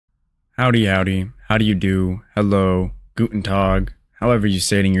Howdy, howdy. How do you do? Hello, guten tag, however you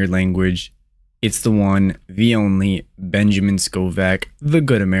say it in your language. It's the one, the only, Benjamin Scovach, the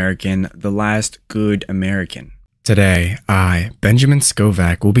good American, the last good American. Today, I, Benjamin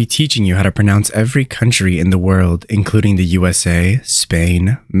Scovach, will be teaching you how to pronounce every country in the world, including the USA,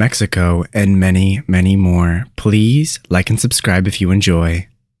 Spain, Mexico, and many, many more. Please like and subscribe if you enjoy.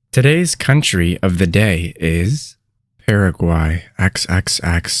 Today's country of the day is Paraguay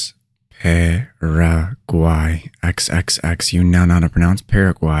XXX. Paraguay XXX. You now know how to pronounce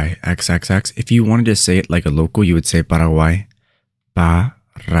Paraguay XXX. If you wanted to say it like a local, you would say Paraguay.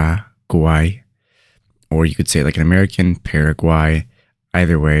 Paraguay. Or you could say it like an American, Paraguay.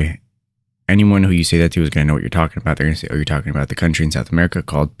 Either way, anyone who you say that to is going to know what you're talking about. They're going to say, oh, you're talking about the country in South America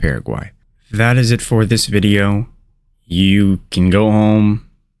called Paraguay. That is it for this video. You can go home.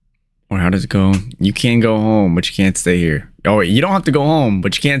 Or how does it go? You can go home, but you can't stay here. Oh, wait, you don't have to go home,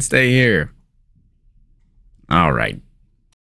 but you can't stay here. All right.